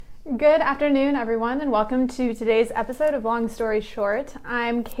Good afternoon, everyone, and welcome to today's episode of Long Story Short.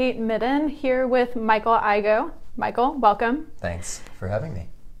 I'm Kate Midden here with Michael Igoe. Michael, welcome. Thanks for having me.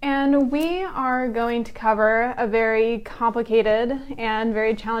 And we are going to cover a very complicated and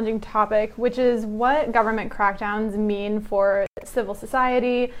very challenging topic, which is what government crackdowns mean for civil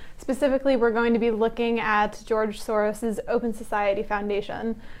society. Specifically, we're going to be looking at George Soros' Open Society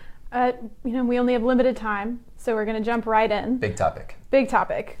Foundation. We only have limited time, so we're going to jump right in. Big topic. Big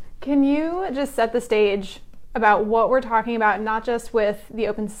topic. Can you just set the stage about what we're talking about, not just with the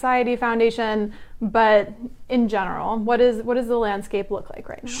Open Society Foundation, but in general? What does the landscape look like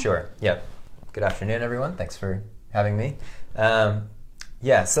right now? Sure. Yep. Good afternoon, everyone. Thanks for having me. What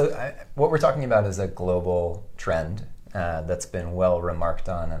we're talking about is a global trend that's been well remarked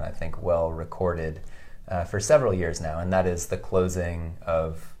on and I think well recorded for several years now, and that is the closing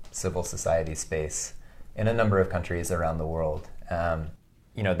of civil society space in a number of countries around the world.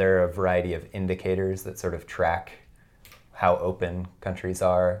 There are a variety of indicators that sort of track how open countries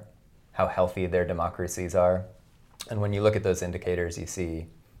are, how healthy their democracies are. And when you look at those indicators, you see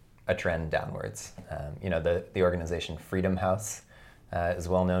a trend downwards. The organization Freedom House is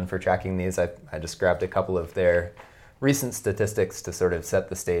well known for tracking these. I just grabbed a couple of their recent statistics to sort of set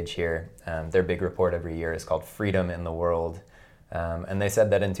the stage here. Their big report every year is called Freedom in the World. And they said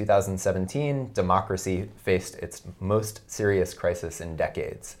that in 2017, democracy faced its most serious crisis in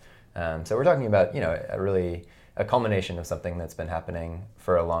decades. So we're talking about, a culmination of something that's been happening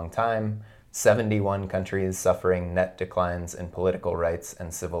for a long time. 71 countries suffering net declines in political rights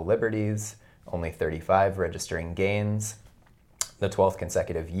and civil liberties, only 35 registering gains. The 12th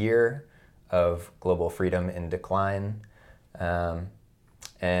consecutive year of global freedom in decline.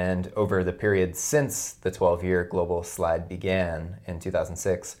 And over the period since the 12-year global slide began in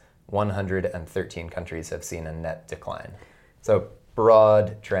 2006, 113 countries have seen a net decline. So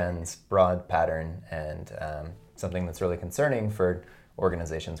broad trends, broad pattern, and something that's really concerning for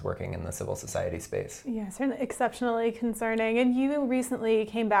organizations working in the civil society space. Yeah, certainly exceptionally concerning. And you recently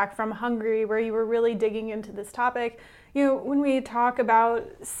came back from Hungary where you were really digging into this topic. When we talk about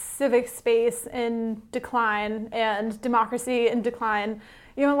civic space in decline and democracy in decline,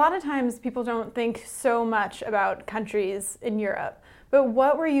 a lot of times people don't think so much about countries in Europe. But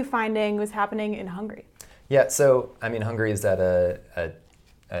what were you finding was happening in Hungary? Yeah, so, Hungary is at a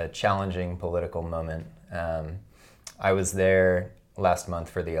challenging political moment. I was there last month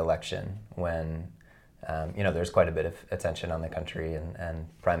for the election when, there's quite a bit of attention on the country and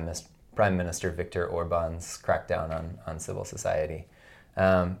Prime Minister Viktor Orban's crackdown on civil society.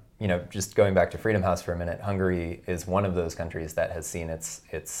 Just going back to Freedom House for a minute, Hungary is one of those countries that has seen its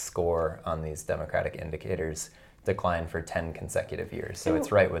score on these democratic indicators decline for 10 consecutive years. So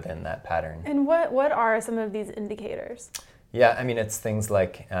it's right within that pattern. And what are some of these indicators? Yeah, it's things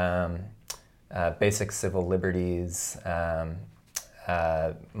like basic civil liberties,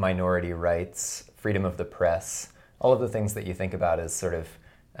 minority rights, freedom of the press, all of the things that you think about as sort of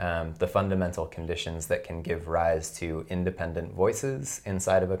the fundamental conditions that can give rise to independent voices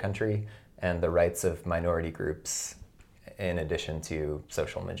inside of a country and the rights of minority groups in addition to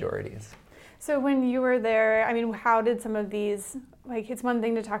social majorities. So when you were there, how did some of these, it's one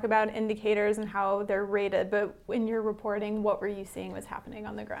thing to talk about indicators and how they're rated, but in your reporting, what were you seeing was happening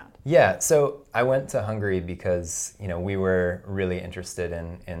on the ground? Yeah, so I went to Hungary because, we were really interested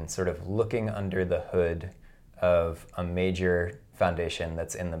in sort of looking under the hood of a major foundation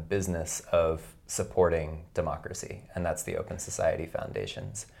that's in the business of supporting democracy, and that's the Open Society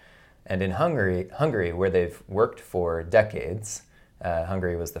Foundations. And in Hungary, where they've worked for decades,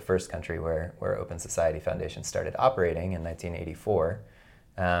 Hungary was the first country where Open Society Foundation started operating in 1984.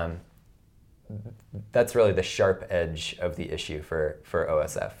 That's really the sharp edge of the issue for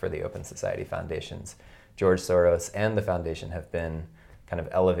OSF, for the Open Society Foundations. George Soros and the foundation have been kind of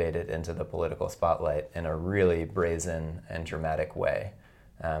elevated into the political spotlight in a really brazen and dramatic way.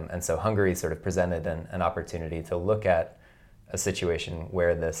 And so Hungary sort of presented an opportunity to look at a situation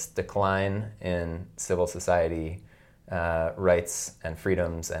where this decline in civil society rights and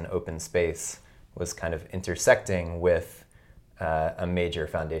freedoms and open space was kind of intersecting with a major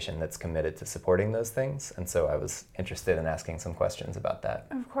foundation that's committed to supporting those things. And so I was interested in asking some questions about that.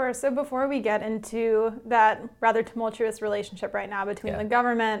 Of course. So before we get into that rather tumultuous relationship right now between the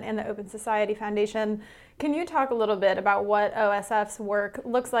government and the Open Society Foundation, can you talk a little bit about what OSF's work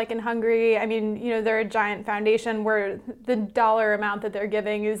looks like in Hungary? They're a giant foundation where the dollar amount that they're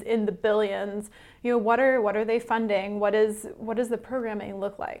giving is in the billions. What are they funding? What does the programming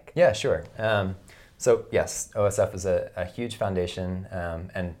look like? Yeah, sure. So yes, OSF is a huge foundation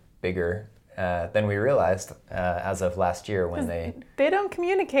and bigger then we realized as of last year when they don't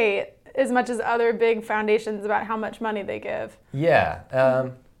communicate as much as other big foundations about how much money they give.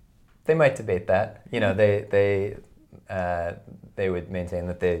 Yeah, they might debate that. They would maintain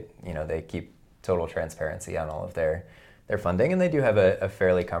that they keep total transparency on all of their funding, and they do have a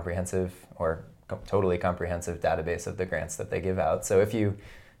fairly comprehensive or totally comprehensive database of the grants that they give out. So if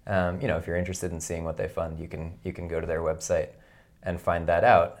if you're interested in seeing what they fund, you can go to their website and find that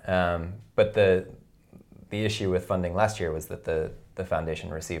out. But the issue with funding last year was that the foundation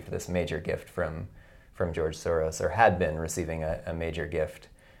received this major gift from George Soros, or had been receiving a major gift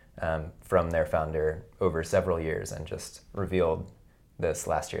from their founder over several years, and just revealed this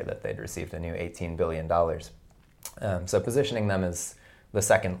last year that they'd received a new $18 billion. So positioning them as the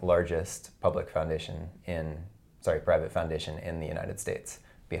second largest private foundation in the United States,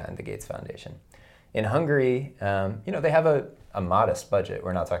 behind the Gates Foundation. In Hungary, they have a modest budget.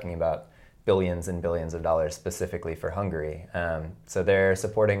 We're not talking about billions and billions of dollars specifically for Hungary. So they're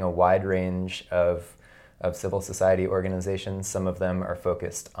supporting a wide range of civil society organizations. Some of them are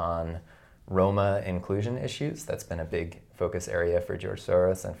focused on Roma inclusion issues. That's been a big focus area for George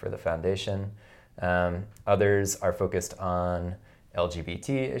Soros and for the foundation. Others are focused on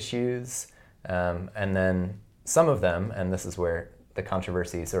LGBT issues. And then some of them, and this is where the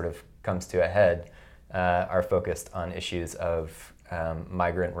controversy sort of comes to a head, are focused on issues of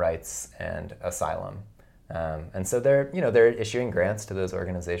migrant rights and asylum. And so they're issuing grants to those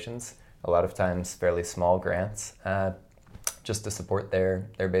organizations, a lot of times fairly small grants, just to support their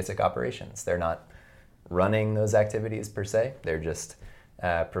basic operations. They're not running those activities per se. They're just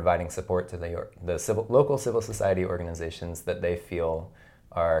providing support to the local civil society organizations that they feel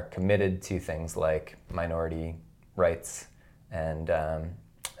are committed to things like minority rights and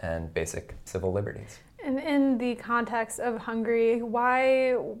basic civil liberties. And in the context of Hungary,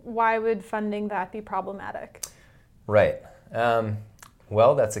 why would funding that be problematic? Right.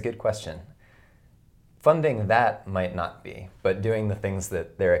 Well, that's a good question. Funding that might not be, but doing the things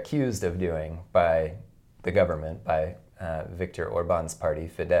that they're accused of doing by the government, by Viktor Orban's party,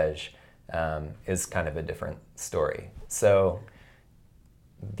 Fidesz, is kind of a different story. So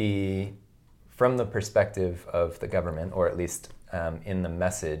from the perspective of the government, or at least in the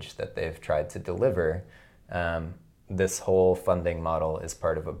message that they've tried to deliver, this whole funding model is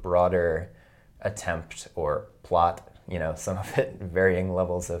part of a broader attempt or plot, some of it varying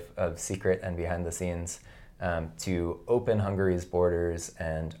levels of secret and behind the scenes, to open Hungary's borders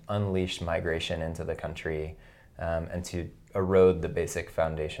and unleash migration into the country, and to erode the basic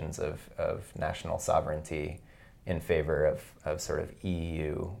foundations of national sovereignty in favor of sort of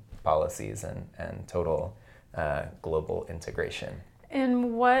EU policies and total global integration.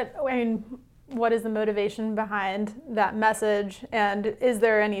 And what is the motivation behind that message, and is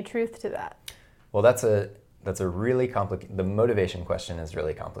there any truth to that? Well, that's a really complicated. The motivation question is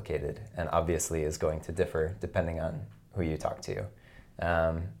really complicated, and obviously is going to differ depending on who you talk to.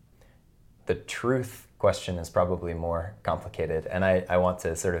 The truth question is probably more complicated, and I want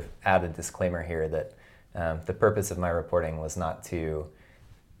to sort of add a disclaimer here that the purpose of my reporting was not to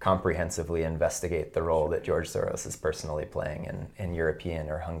comprehensively investigate the role that George Soros is personally playing in European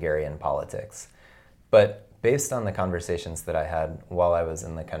or Hungarian politics. But based on the conversations that I had while I was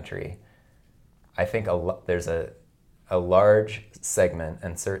in the country, I think there's a large segment,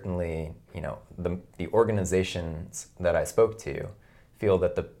 and certainly the organizations that I spoke to feel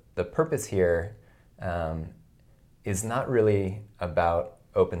that the purpose here is not really about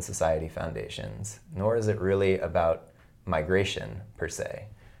open society foundations, nor is it really about migration per se.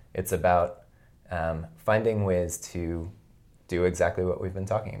 It's about finding ways to do exactly what we've been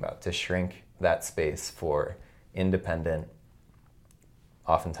talking about, to shrink that space for independent,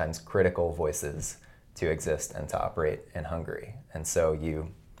 oftentimes critical voices to exist and to operate in Hungary. And so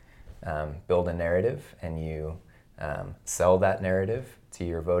you build a narrative, and you sell that narrative to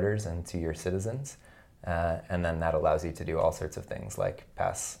your voters and to your citizens, and then that allows you to do all sorts of things like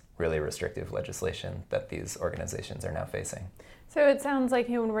pass really restrictive legislation that these organizations are now facing. So it sounds like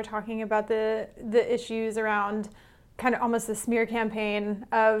when we're talking about the issues around kind of almost a smear campaign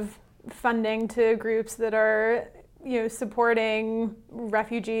of funding to groups that are supporting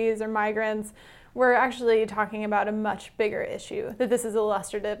refugees or migrants, we're actually talking about a much bigger issue, that this is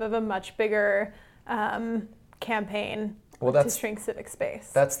illustrative of a much bigger campaign to shrink civic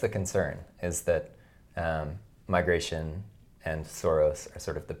space. That's the concern, is that migration and Soros are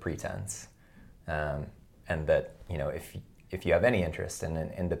sort of the pretense, and that if you have any interest in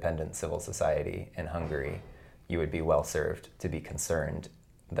an independent civil society in Hungary, you would be well served to be concerned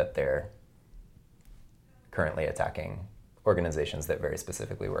that they're currently attacking organizations that very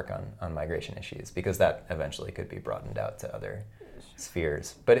specifically work on migration issues, because that eventually could be broadened out to other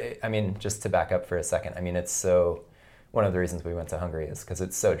spheres. But just to back up for a second, one of the reasons we went to Hungary is because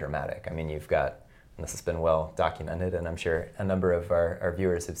it's so dramatic. You've got, and this has been well documented, and I'm sure a number of our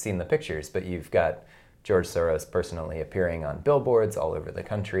viewers have seen the pictures, but you've got George Soros personally appearing on billboards all over the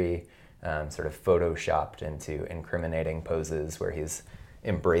country, sort of photoshopped into incriminating poses where he's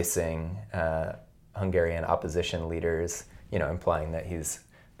embracing Hungarian opposition leaders, implying that he's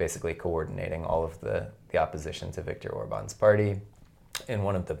basically coordinating all of the opposition to Viktor Orban's party. In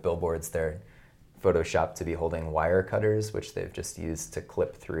one of the billboards, they're photoshopped to be holding wire cutters, which they've just used to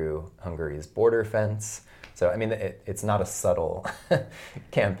clip through Hungary's border fence. So, it's not a subtle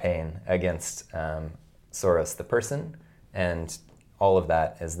campaign against Soros the person, and all of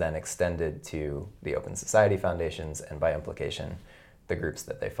that is then extended to the Open Society Foundations and, by implication, the groups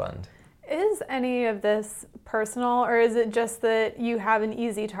that they fund. Is any of this personal, or is it just that you have an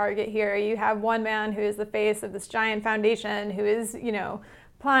easy target here? You have one man who is the face of this giant foundation who is,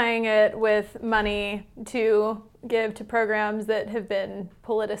 applying it with money to give to programs that have been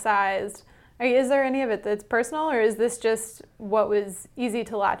politicized. Is there any of it that's personal, or is this just what was easy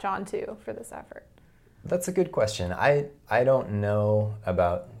to latch onto for this effort? That's a good question. I don't know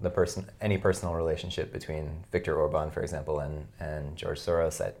about any personal relationship between Viktor Orban, for example, and George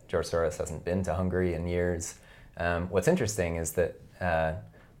Soros. George Soros hasn't been to Hungary in years. What's interesting is that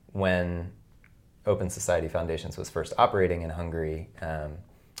when Open Society Foundations was first operating in Hungary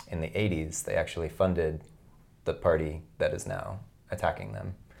in the 80s, they actually funded the party that is now attacking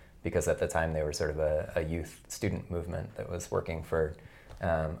them, because at the time they were sort of a youth student movement that was working for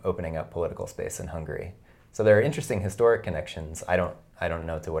opening up political space in Hungary. So there are interesting historic connections. I don't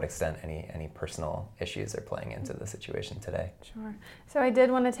know to what extent any personal issues are playing into the situation today. Sure. So I did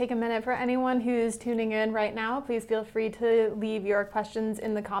want to take a minute for anyone who's tuning in right now. Please feel free to leave your questions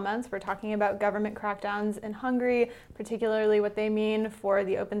in the comments. We're talking about government crackdowns in Hungary, particularly what they mean for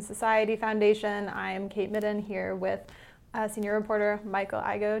the Open Society Foundation. I'm Kate Midden here with senior reporter Michael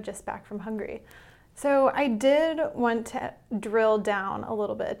Igo, just back from Hungary. So I did want to drill down a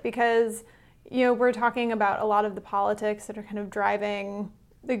little bit because, we're talking about a lot of the politics that are kind of driving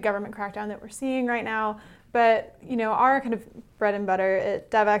the government crackdown that we're seeing right now. But, our kind of bread and butter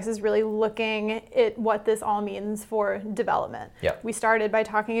at DevEx is really looking at what this all means for development. Yep. We started by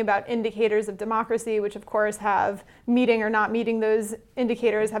talking about indicators of democracy, which of course have meeting or not meeting those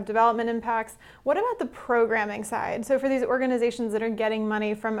indicators have development impacts. What about the programming side? So for these organizations that are getting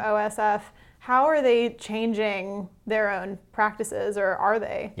money from OSF, how are they changing their own practices, or are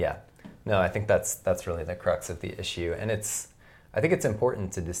they? Yeah. No, I think that's really the crux of the issue. And I think it's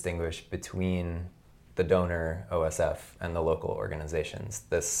important to distinguish between the donor OSF and the local organizations.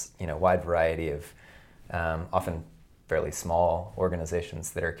 This, wide variety of often fairly small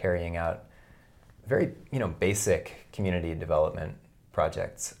organizations that are carrying out very, basic community development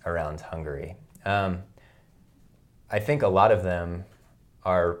projects around Hungary. I think a lot of them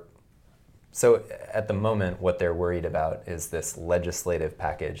are. So at the moment, what they're worried about is this legislative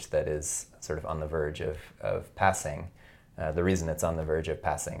package that is sort of on the verge of passing. The reason it's on the verge of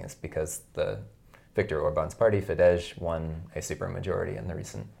passing is because Viktor Orban's party, Fidesz, won a supermajority in the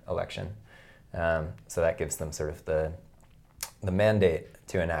recent election. So that gives them sort of the mandate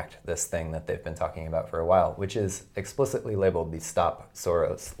to enact this thing that they've been talking about for a while, which is explicitly labeled the Stop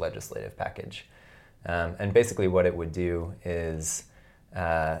Soros legislative package. And basically what it would do is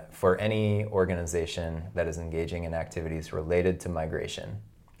for any organization that is engaging in activities related to migration,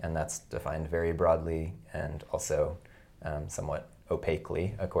 and that's defined very broadly and also somewhat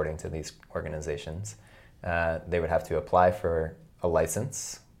opaquely according to these organizations, they would have to apply for a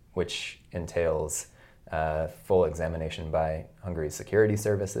license, which entails full examination by Hungary's security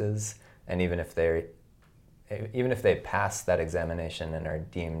services, and even if they pass that examination and are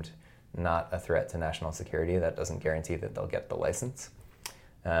deemed not a threat to national security, that doesn't guarantee that they'll get the license.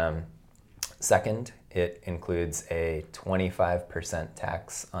 Second, it includes a 25%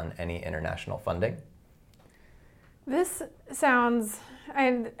 tax on any international funding. This sounds,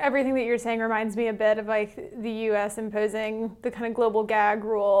 and everything that you're saying reminds me a bit of like the U.S. imposing the kind of global gag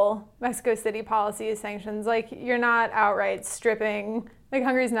rule, Mexico City policy sanctions. Like, you're not outright stripping, like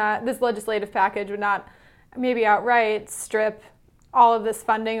Hungary's not, this legislative package would not maybe outright strip all of this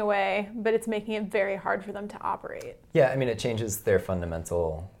funding away, but it's making it very hard for them to operate. Yeah, it changes their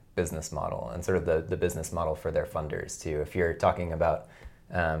fundamental business model and sort of the business model for their funders too. If you're talking about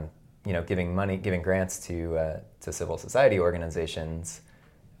giving grants to civil society organizations,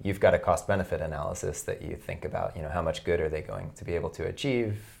 you've got a cost-benefit analysis that you think about. How much good are they going to be able to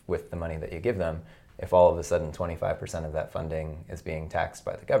achieve with the money that you give them? if all of a sudden 25% of that funding is being taxed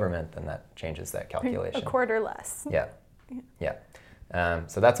by the government, then that changes that calculation. A quarter less. Yeah.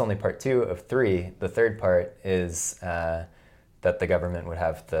 So that's only part 2 of 3. The third part is that the government would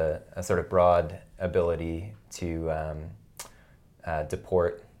have a sort of broad ability to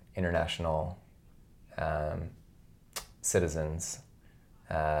deport international citizens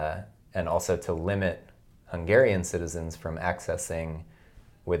and also to limit Hungarian citizens from accessing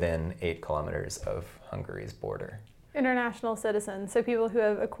within 8 kilometers of Hungary's border. International citizens, so people who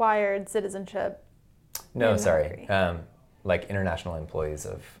have acquired citizenship. No, sorry. Like international employees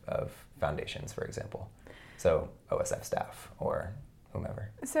of foundations, for example. So OSF staff or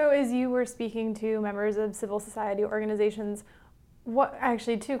whomever. So as you were speaking to members of civil society organizations,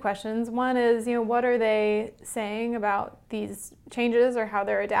 actually 2 questions. One is, what are they saying about these changes or how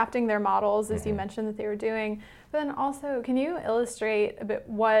they're adapting their models, as you mentioned that they were doing? But then also, can you illustrate a bit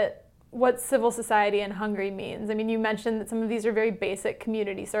what civil society in Hungary means? I mean, you mentioned that some of these are very basic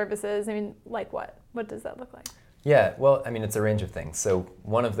community services. I mean, like what? What does that look like? Yeah, well, I mean, it's a range of things. So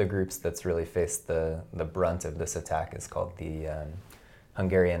one of the groups that's really faced the brunt of this attack is called the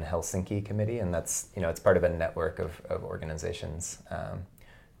Hungarian Helsinki Committee, and that's, it's part of a network of organizations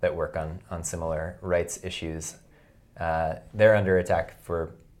that work on similar rights issues. They're under attack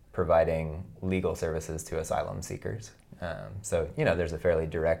for providing legal services to asylum seekers. So, there's a fairly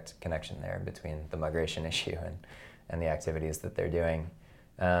direct connection there between the migration issue and the activities that they're doing.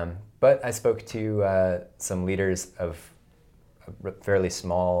 But I spoke to some leaders of fairly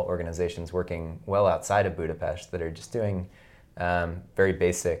small organizations working well outside of Budapest that are just doing very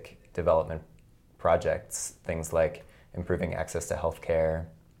basic development projects, things like improving access to healthcare.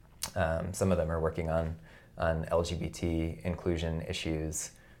 Some of them are working on LGBT inclusion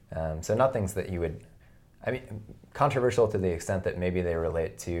issues. So not things that you would, controversial to the extent that maybe they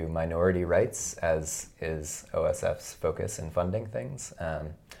relate to minority rights, as is OSF's focus in funding things,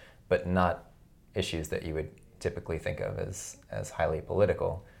 but not issues that you would typically think of as highly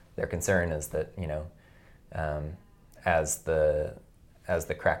political. Their concern is that, as the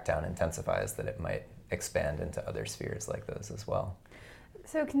crackdown intensifies, that it might expand into other spheres like those as well.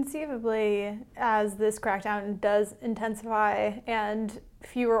 So conceivably, as this crackdown does intensify and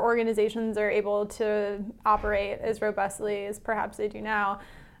fewer organizations are able to operate as robustly as perhaps they do now,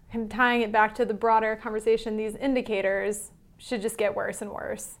 and tying it back to the broader conversation, these indicators should just get worse and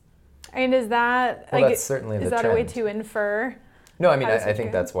worse. Is that that's certainly the trend. A way to infer? No, I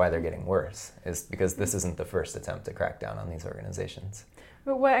think that's why they're getting worse, is because this isn't the first attempt to crack down on these organizations.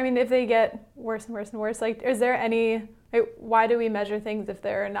 But if they get worse and worse and worse, is there any, why do we measure things if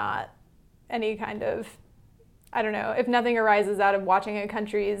there are not any kind of, if nothing arises out of watching a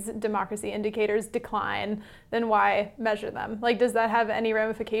country's democracy indicators decline, then why measure them? Does that have any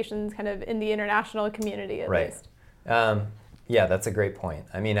ramifications kind of in the international community at least? Yeah, that's a great point.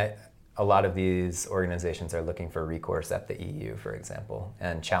 A lot of these organizations are looking for recourse at the EU, for example,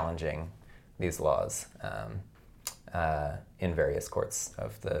 and challenging these laws in various courts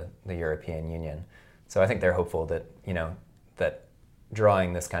of the European Union. So I think they're hopeful that, that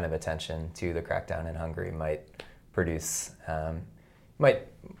drawing this kind of attention to the crackdown in Hungary might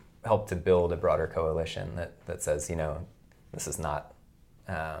help to build a broader coalition that says, this is not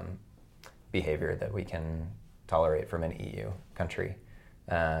behavior that we can tolerate from an EU country.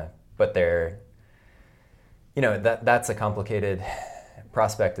 But that's a complicated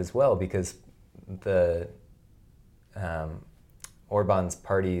prospect as well, because Orbán's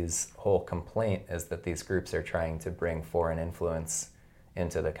party's whole complaint is that these groups are trying to bring foreign influence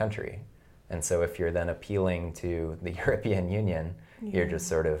into the country. And so if you're then appealing to the European Union, you're just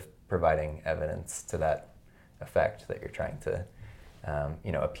sort of providing evidence to that effect, that you're trying to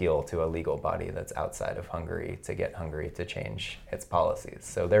appeal to a legal body that's outside of Hungary to get Hungary to change its policies.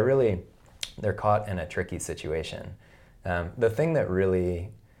 So they're caught in a tricky situation. The thing that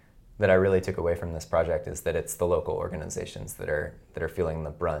I really took away from this project is that it's the local organizations that are feeling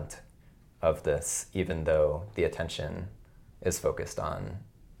the brunt of this, even though the attention is focused on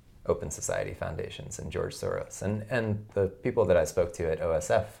Open Society Foundations and George Soros. And the people that I spoke to at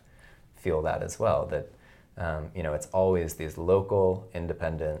OSF feel that as well, that it's always these local,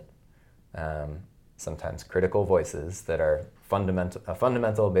 independent, sometimes critical voices that are a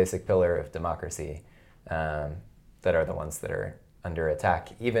fundamental basic pillar of democracy, that are the ones that are under attack,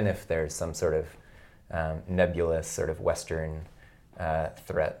 even if there's some sort of nebulous sort of Western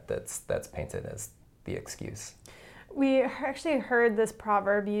threat that's painted as the excuse. We actually heard this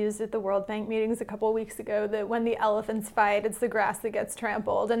proverb used at the World Bank meetings a couple of weeks ago, that when the elephants fight, it's the grass that gets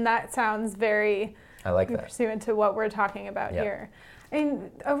trampled. And that sounds very I like that. pursuant to what we're talking about here.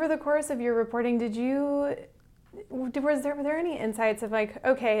 And over the course of your reporting, were there any insights of like,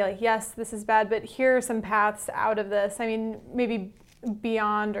 okay, like, yes, this is bad, but here are some paths out of this? I mean, maybe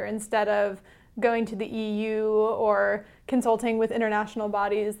beyond or instead of going to the EU or consulting with international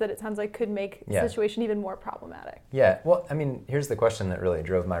bodies that it sounds like could make the situation even more problematic. Yeah, well, I mean, here's the question that really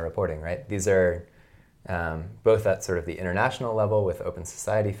drove my reporting, right? These are both at sort of the international level with open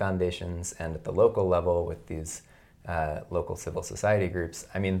society foundations and at the local level with these local civil society groups.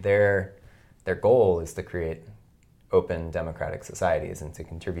 I mean, their goal is to create open democratic societies and to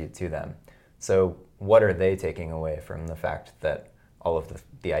contribute to them. So what are they taking away from the fact that all of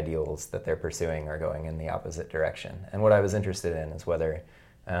the ideals that they're pursuing are going in the opposite direction? And what I was interested in is whether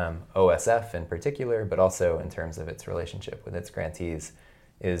OSF in particular, but also in terms of its relationship with its grantees,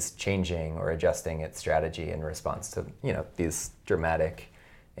 is changing or adjusting its strategy in response to these dramatic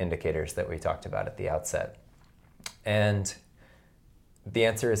indicators that we talked about at the outset. And the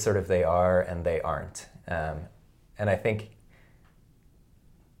answer is sort of they are and they aren't. And I think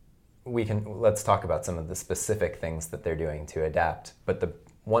let's talk about some of the specific things that they're doing to adapt. But the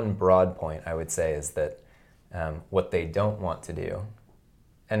one broad point I would say is that what they don't want to do,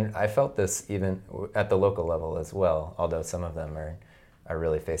 and I felt this even at the local level as well, although some of them are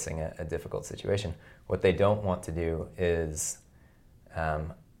really facing a difficult situation. What they don't want to do is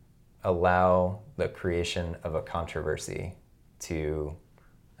allow the creation of a controversy to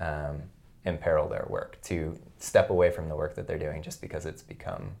imperil their work, to step away from the work that they're doing just because it's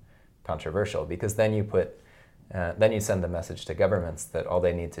become controversial. Because then you send the message to governments that all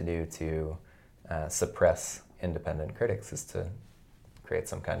they need to do to suppress independent critics is to create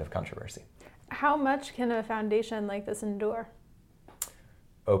some kind of controversy. How much can a foundation like this endure?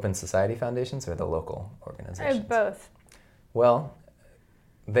 Open society foundations or the local organizations? Both. Well,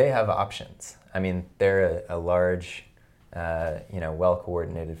 they have options. I mean, they're a large,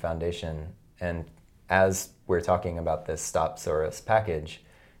 well-coordinated foundation. And as we're talking about this Stop Soros package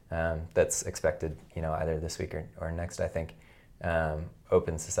that's expected, either this week or next, I think,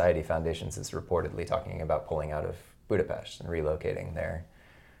 Open Society Foundations is reportedly talking about pulling out of Budapest and relocating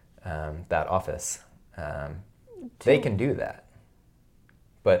that office. They can do that.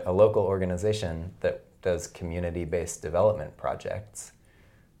 But a local organization that does community-based development projects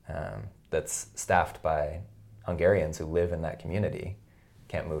that's staffed by Hungarians who live in that community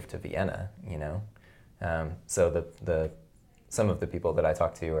can't move to Vienna, So some of the people that I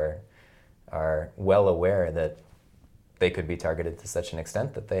talk to are well aware that they could be targeted to such an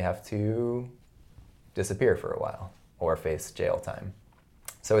extent that they have to disappear for a while or face jail time.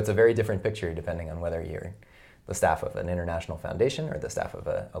 So it's a very different picture depending on whether you're the staff of an international foundation or the staff of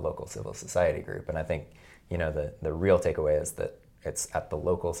a local civil society group. And I think, the real takeaway is that it's at the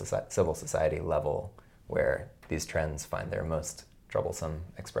local civil society level where these trends find their most troublesome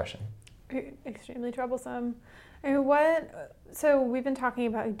expression. Extremely troublesome. So we've been talking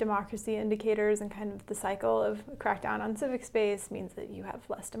about democracy indicators and kind of the cycle of crackdown on civic space means that you have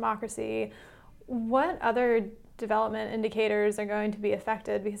less democracy. What other development indicators are going to be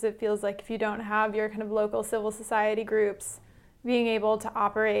affected? Because it feels like if you don't have your kind of local civil society groups being able to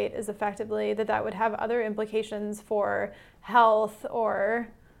operate as effectively, that would have other implications for health or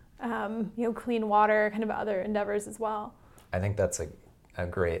clean water, kind of other endeavors as well. I think that's a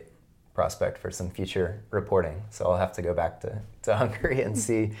great prospect for some future reporting. So I'll have to go back to Hungary and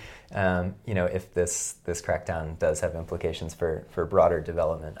see, if this crackdown does have implications for broader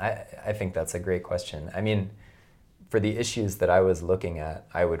development. I think that's a great question. I mean, for the issues that I was looking at,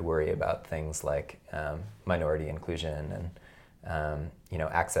 I would worry about things like minority inclusion and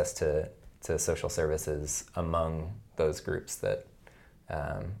access to social services among those groups that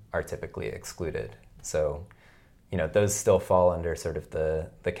are typically excluded. So, those still fall under sort of the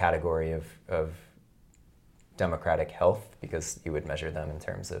category of democratic health because you would measure them in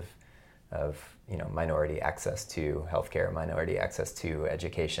terms of minority access to healthcare, minority access to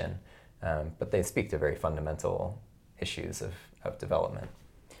education, but they speak to very fundamental issues of development.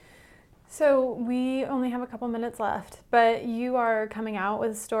 So we only have a couple minutes left, but you are coming out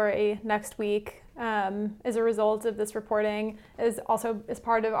with a story next week as a result of this reporting, as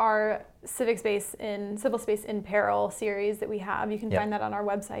part of our Civil Space in Peril series that we have. You can find that on our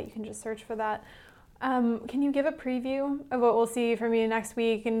website. You can just search for that. Can you give a preview of what we'll see from you next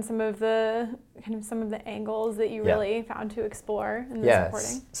week and some of the angles that you really found to explore in this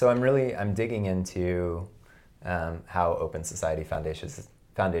reporting? So I'm digging into how Open Society Foundations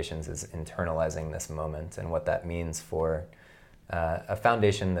is internalizing this moment and what that means for a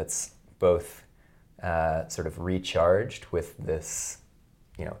foundation that's both sort of recharged with this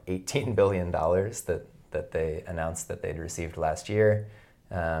 $18 billion that that they announced that they'd received last year.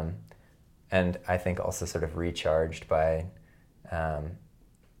 And I think also sort of recharged by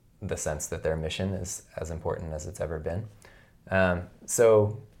the sense that their mission is as important as it's ever been.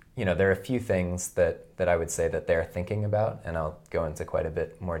 So, there are a few things that I would say that they're thinking about, and I'll go into quite a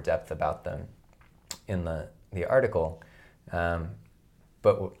bit more depth about them in the article.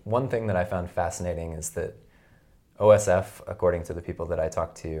 But one thing that I found fascinating is that OSF, according to the people that I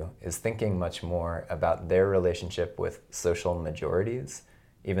talked to, is thinking much more about their relationship with social majorities,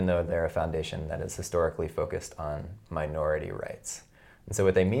 even though they're a foundation that is historically focused on minority rights. And so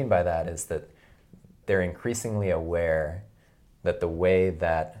what they mean by that is that they're increasingly aware that the way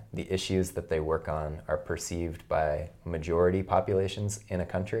that the issues that they work on are perceived by majority populations in a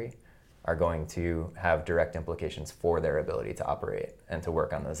country are going to have direct implications for their ability to operate and to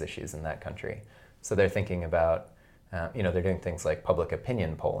work on those issues in that country. So they're thinking about, they're doing things like public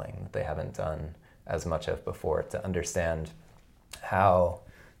opinion polling that they haven't done as much of before to understand how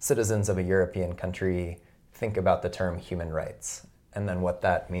citizens of a European country think about the term human rights, and then what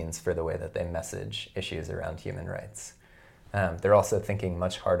that means for the way that they message issues around human rights. They're also thinking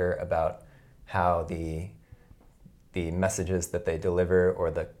much harder about how the messages that they deliver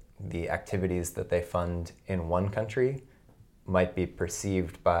or the activities that they fund in one country might be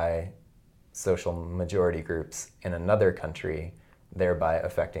perceived by social majority groups in another country, thereby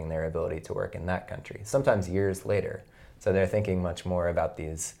affecting their ability to work in that country, sometimes years later. So they're thinking much more about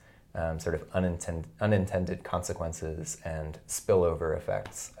these sort of unintended consequences and spillover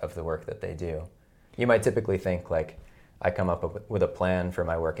effects of the work that they do. You might typically think, like, I come up with a plan for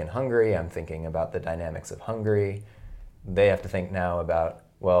my work in Hungary, I'm thinking about the dynamics of Hungary. They have to think now about,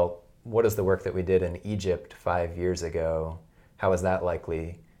 well, what is the work that we did in Egypt 5 years ago? How is that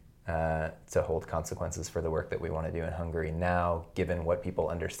likely to hold consequences for the work that we want to do in Hungary now, given what people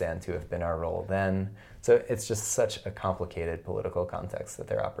understand to have been our role then? So it's just such a complicated political context that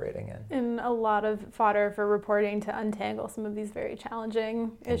they're operating in. And a lot of fodder for reporting to untangle some of these very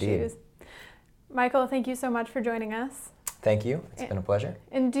challenging issues. Michael, thank you so much for joining us. Thank you. It's been a pleasure.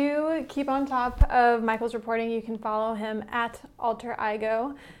 And do keep on top of Michael's reporting. You can follow him at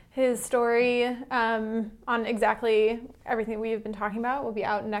AlterEigo. His story on exactly everything we've been talking about will be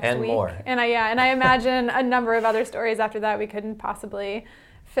out next week. And more. And I imagine a number of other stories after that. We couldn't possibly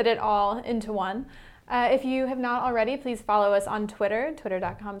fit it all into one. If you have not already, please follow us on Twitter,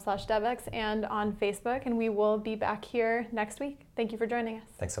 twitter.com/Devex, and on Facebook. And we will be back here next week. Thank you for joining us.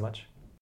 Thanks so much.